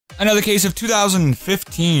Another case of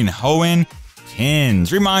 2015 Hoenn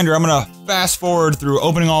tins. Reminder, I'm gonna fast forward through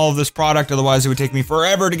opening all of this product, otherwise it would take me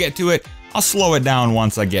forever to get to it. I'll slow it down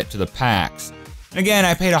once I get to the packs. And again,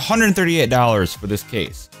 I paid $138 for this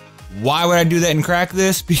case. Why would I do that and crack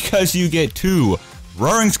this? Because you get 2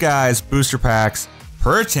 Roaring Skies booster packs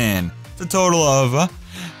per tin. It's a total of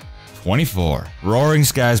 24 Roaring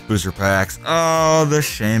Skies booster packs. Oh, the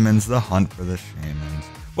shamans, the hunt for the shamans.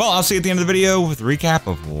 Well, I'll see you at the end of the video with a recap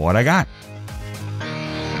of what I got.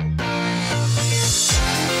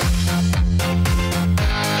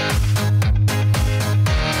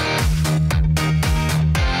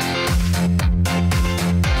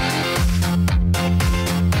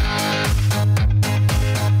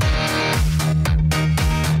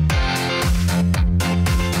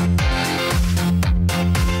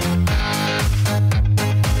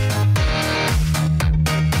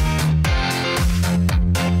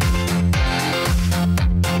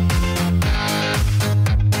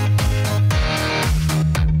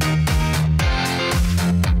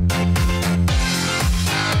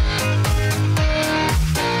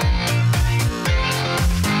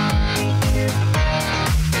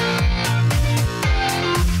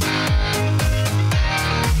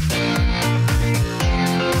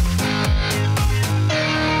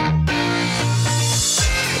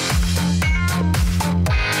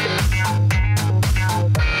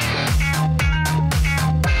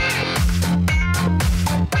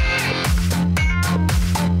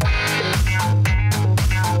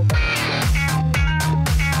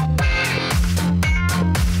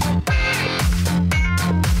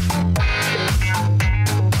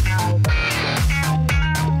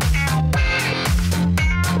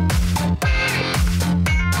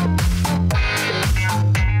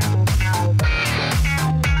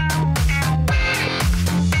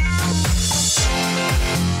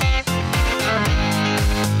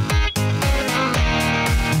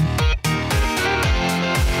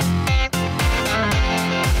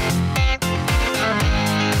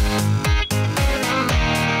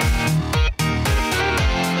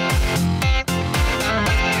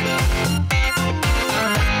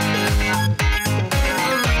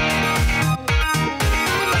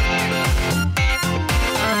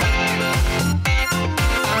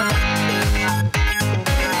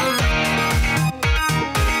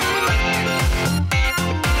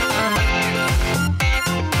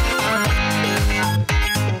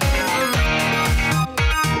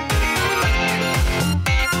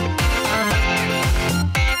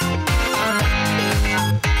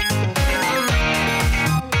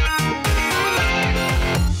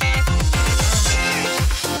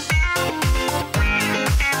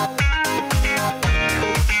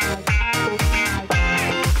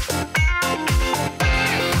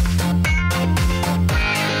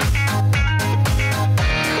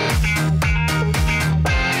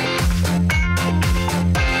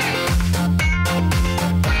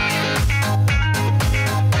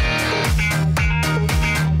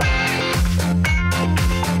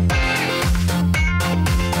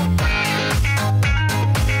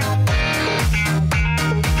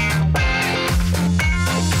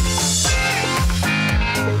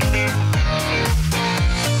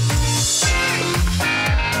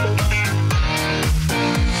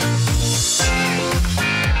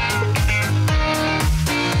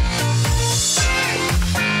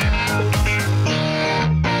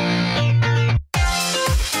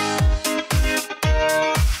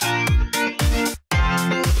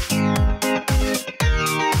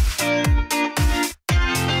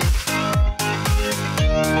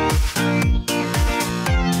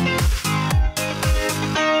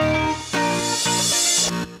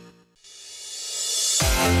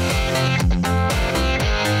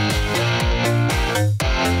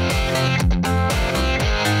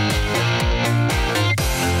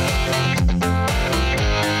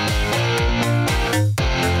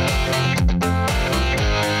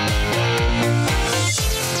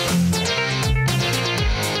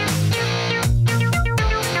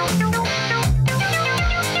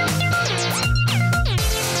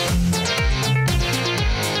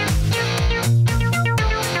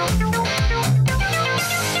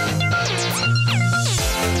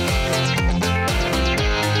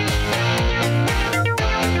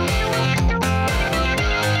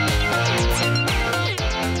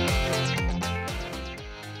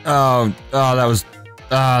 Oh,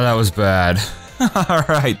 that was bad.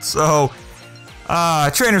 Alright, so,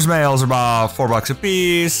 trainer's mails are about $4 a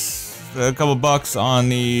piece, a couple bucks on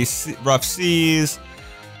the rough seas,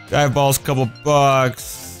 dive balls, couple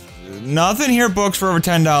bucks, nothing here books for over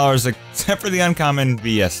 $10 except for the uncommon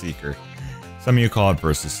BS Seeker. Some of you call it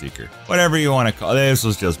Versus Seeker. Whatever you want to call it. This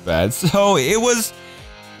was just bad. So it was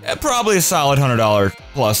probably a solid $100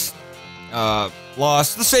 plus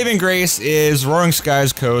loss. The saving grace is Roaring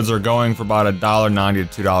Skies codes are going for about $1.90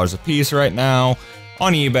 to $2 a piece right now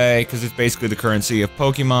on eBay, because it's basically the currency of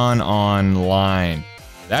Pokemon Online.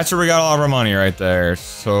 That's where we got all of our money right there.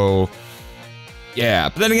 So yeah,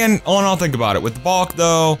 but then again, all in all, think about it. With the bulk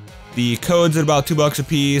though, the codes at about $2 a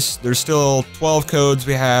piece. There's still 12 codes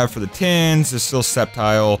we have for the tins. There's still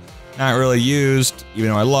Sceptile, not really used, even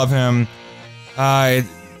though I love him.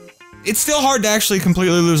 It's still hard to actually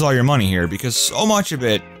completely lose all your money here, because so much of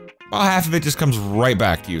it, about half of it just comes right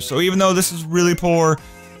back to you. So even though this is really poor,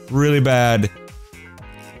 really bad,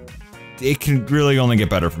 it can really only get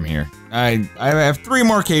better from here. I have 3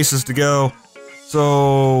 more cases to go,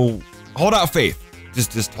 so hold out faith.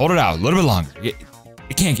 Just hold it out a little bit longer.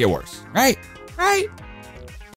 It can't get worse, right? Right?